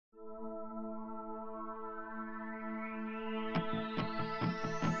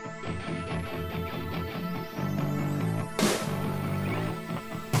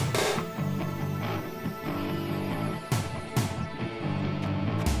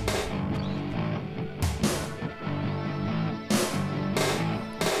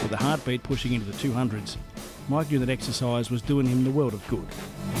With the heartbeat pushing into the 200s, Mike knew that exercise was doing him the world of good.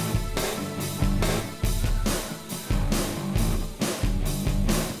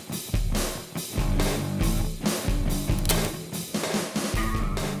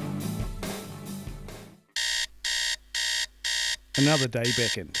 Another day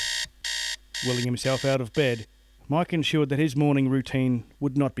beckoned. Willing himself out of bed, Mike ensured that his morning routine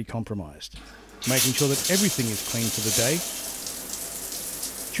would not be compromised, making sure that everything is clean for the day.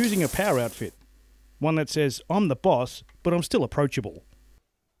 Choosing a power outfit, one that says, I'm the boss, but I'm still approachable.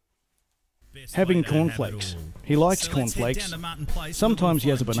 Having cornflakes. He likes cornflakes. Sometimes he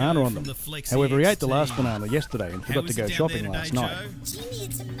has a banana on them. However, he ate the last banana yesterday and forgot to go shopping last night. Jimmy,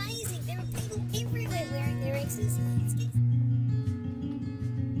 it's amazing. There are people everywhere wearing their exercise.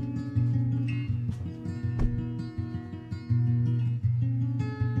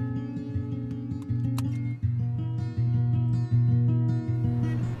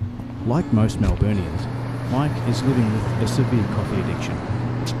 Like most Melburnians, Mike is living with a severe coffee addiction.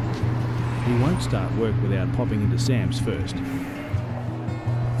 He won't start work without popping into Sam's first.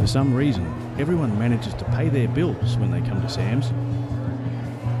 For some reason, everyone manages to pay their bills when they come to Sam's.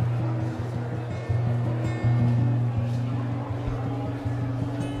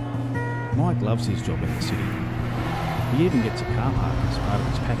 Mike loves his job in the city. He even gets a car park as part of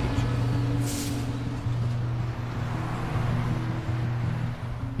his package.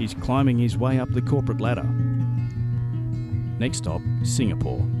 He's climbing his way up the corporate ladder. Next stop,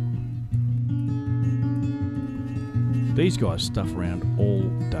 Singapore. These guys stuff around all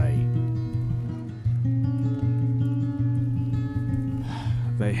day.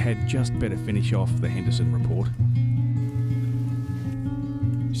 They had just better finish off the Henderson report.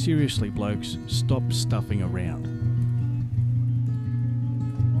 Seriously, blokes, stop stuffing around.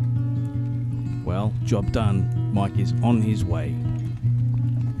 Well, job done. Mike is on his way.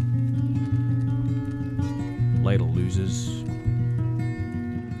 Later, losers.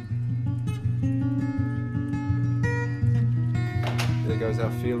 There goes our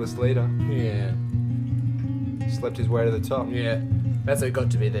fearless leader. Yeah. Slept his way to the top. Yeah. That's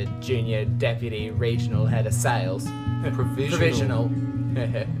got to be the junior deputy regional head of sales. Provisional. Provisional.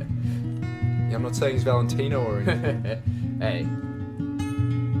 Yeah, I'm not saying he's Valentino or anything. Hey.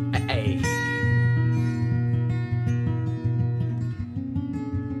 Hey.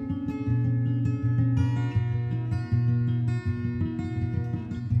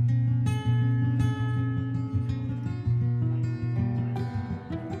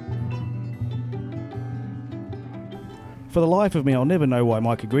 For the life of me, I'll never know why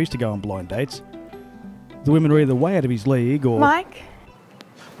Mike agrees to go on blind dates. The women are either way out of his league or... Mike?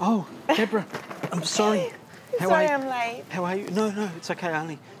 Oh, Deborah, I'm sorry. Sorry I'm late. How are you? No, it's okay. I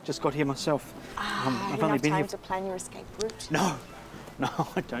only just got here myself. I've only been here to plan your escape route. No,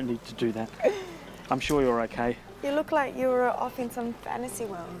 I don't need to do that. I'm sure you're okay. You look like you were off in some fantasy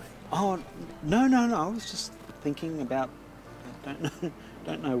world. Oh, no. I was just thinking about...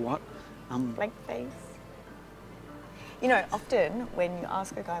 don't know what. Blank face. You know, often when you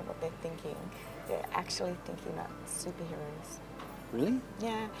ask a guy what they're thinking, they're actually thinking about superheroes. Really?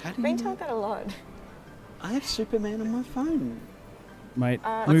 Yeah. How do I've been you told that a lot. I have Superman on my phone. Mate,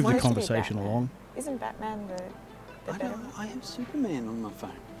 Mine move used the to be conversation Batman. along. Isn't Batman the better? I have Superman on my phone.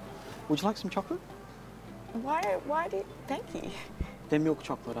 Would you like some chocolate? Why do you... Thank you. They're milk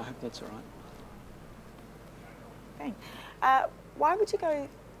chocolate. I hope that's all right. Thanks. Why would you go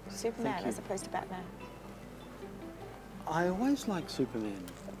Superman as opposed to Batman? I always like Superman.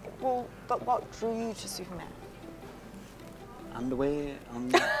 Well, but what drew you to Superman? Underwear.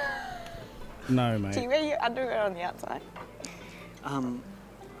 No, mate. Do you wear your underwear on the outside?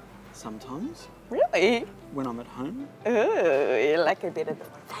 Sometimes. Really? When I'm at home. Ooh, you like a bit of the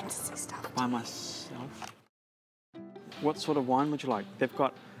fantasy stuff. By myself. What sort of wine would you like? They've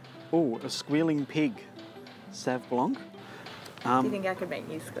got, a squealing pig. Sauv Blanc. Do you think I could make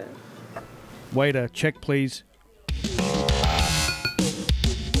you squeal? Waiter, check please.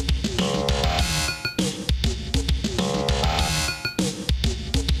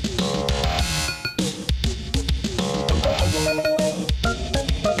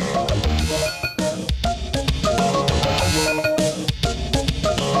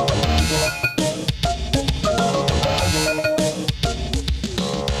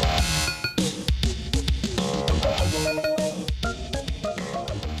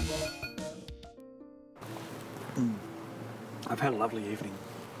 I've had a lovely evening.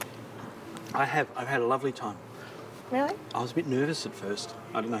 I've had a lovely time. Really? I was a bit nervous at first.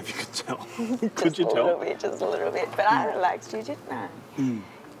 I don't know if you could tell. Just Could you a tell? little bit, just a little bit. But I relaxed you, didn't I?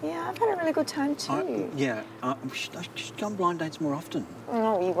 Yeah, I've had a really good time too. I should go on blind dates more often.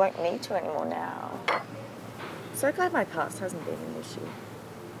 No, you won't need to anymore now. So glad my past hasn't been an issue.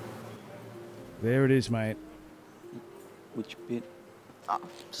 There it is, mate. Which bit? Oh,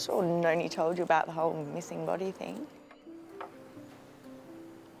 sure, Noni told you about the whole missing body thing.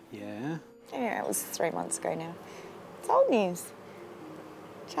 Yeah. Yeah, it was 3 months ago now. It's old news.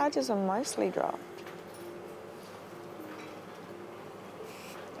 Charges are mostly dropped.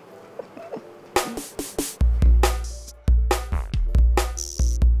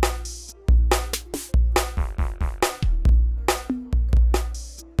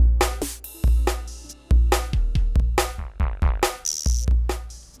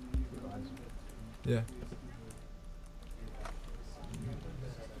 Yeah.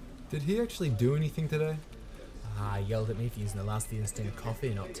 Did he actually do anything today? He yelled at me for using the last instant coffee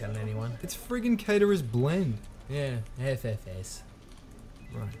and not telling anyone. It's friggin' caterer's blend. Yeah, FFS.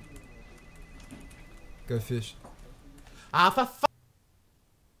 Right. Go fish. For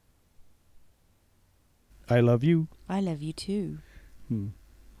I love you. I love you too.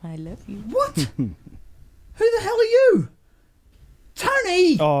 I love you. What? Who the hell are you?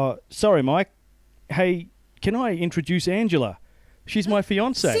 Tony! Oh, sorry, Mike. Hey, can I introduce Angela? She's my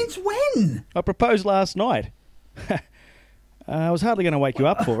fiancée. Since when? I proposed last night. I was hardly going to wake you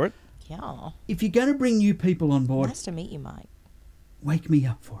up for it. Yeah. If you're going to bring new people on board, Nice to meet you, Mike. wake me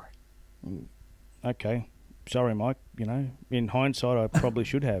up for it. Okay. Sorry, Mike. You know, in hindsight, I probably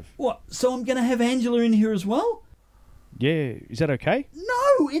should have. What, so I'm going to have Angela in here as well? Yeah, is that okay?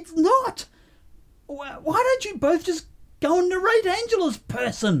 No, it's not. Why don't you both just go and narrate Angela's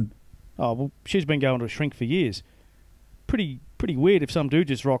person? Oh, well, she's been going to a shrink for years. Pretty weird if some dude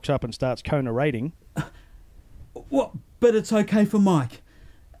just rocks up and starts co-narrating. What? But it's okay for Mike.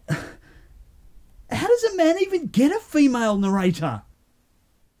 How does a man even get a female narrator?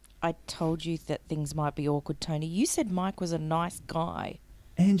 I told you that things might be awkward, Tony. You said Mike was a nice guy.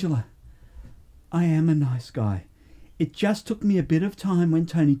 Angela, I am a nice guy. It just took me a bit of time when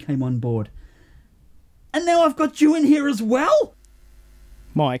Tony came on board. And now I've got you in here as well?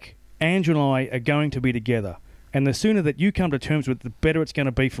 Mike, Angela and I are going to be together. And the sooner that you come to terms with it, the better it's going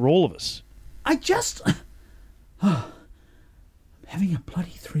to be for all of us. I just... I'm having a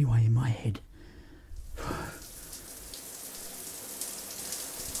bloody three-way in my head.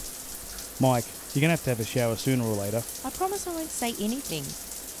 Mike, you're going to have a shower sooner or later. I promise I won't say anything.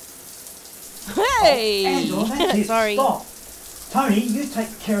 Hey! Angela, that's it. Sorry. Stop. Tony, you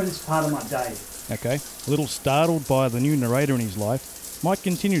take care of this part of my day. Okay. A little startled by the new narrator in his life, Mike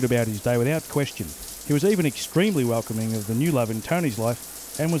continued about his day without question. He was even extremely welcoming of the new love in Tony's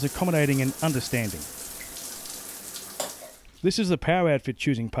life and was accommodating and understanding. This is the power outfit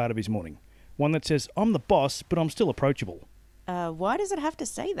choosing part of his morning. One that says, I'm the boss, but I'm still approachable. Why does it have to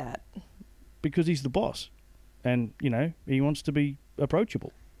say that? Because he's the boss. And, you know, he wants to be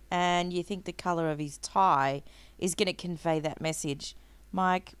approachable. And you think the colour of his tie is going to convey that message.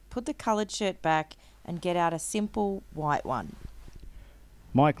 Mike, put the coloured shirt back and get out a simple white one.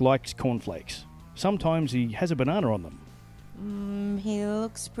 Mike likes cornflakes. Sometimes he has a banana on them. He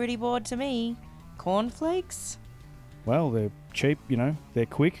looks pretty bored to me. Cornflakes? Well, they're cheap, you know, they're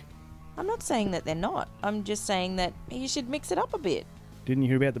quick. I'm not saying that they're not. I'm just saying that you should mix it up a bit. Didn't you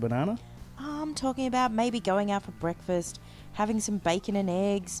hear about the banana? I'm talking about maybe going out for breakfast, having some bacon and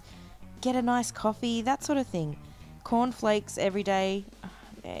eggs, get a nice coffee, that sort of thing. Cornflakes every day,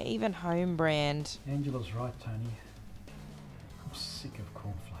 even home brand. Angela's right, Tony. I'm sick of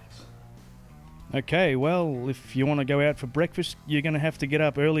cornflakes. Okay, well, if you want to go out for breakfast, you're going to have to get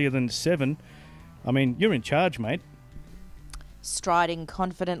up earlier than 7. I mean, you're in charge, mate. Striding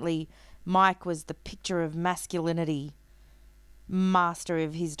confidently, Mike was the picture of masculinity. Master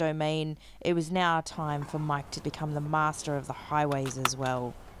of his domain, it was now time for Mike to become the master of the highways as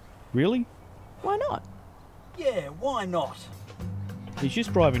well. Really? Why not? Yeah, why not? He's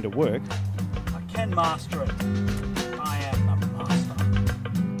just driving to work. I can master it. I am the master.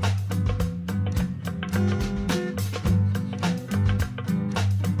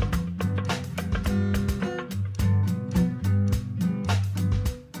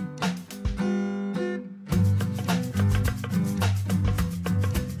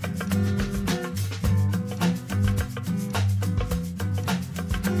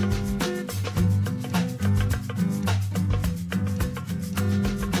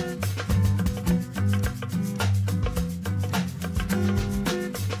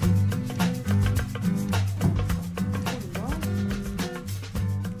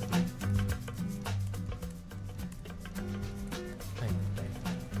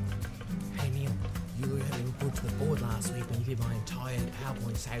 grand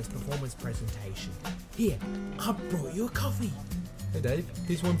PowerPoint sales performance presentation. Here, I brought you a coffee. Hey Dave,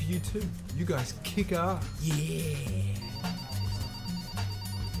 here's one for you too. You guys kick ass. Yeah.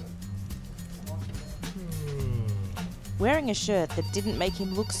 Wearing a shirt that didn't make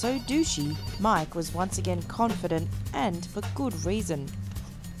him look so douchey, Mike was once again confident, and for good reason.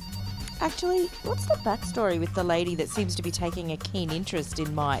 Actually, what's the backstory with the lady that seems to be taking a keen interest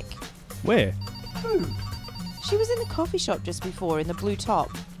in Mike? Where? Who? She was in the coffee shop just before in the blue top.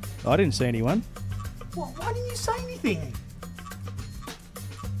 I didn't see anyone. Why didn't you say anything?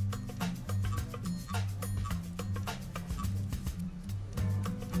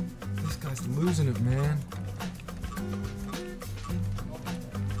 This guy's losing it, man.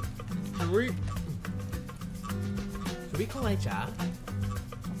 Should we call HR?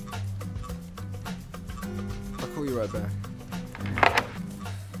 I'll call you right back.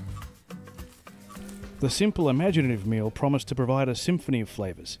 The simple, imaginative meal promised to provide a symphony of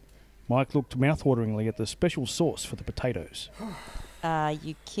flavours. Mike looked mouthwateringly at the special sauce for the potatoes. Are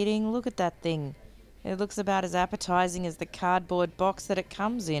you kidding? Look at that thing. It looks about as appetising as the cardboard box that it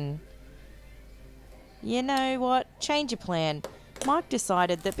comes in. You know what? Change your plan. Mike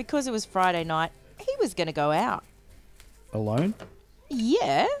decided that because it was Friday night, he was going to go out. Alone?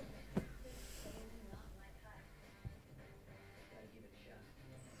 Yeah.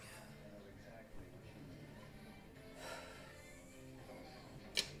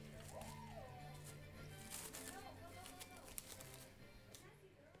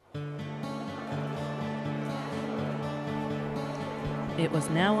 It was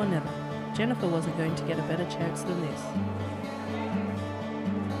now or never. Jennifer wasn't going to get a better chance than this.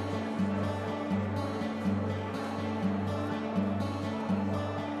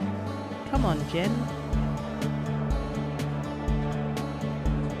 Come on, Jen.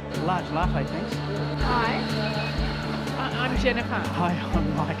 Large latte, thanks. Hi, I'm Jennifer. Hi,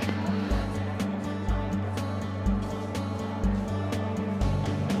 I'm Mike.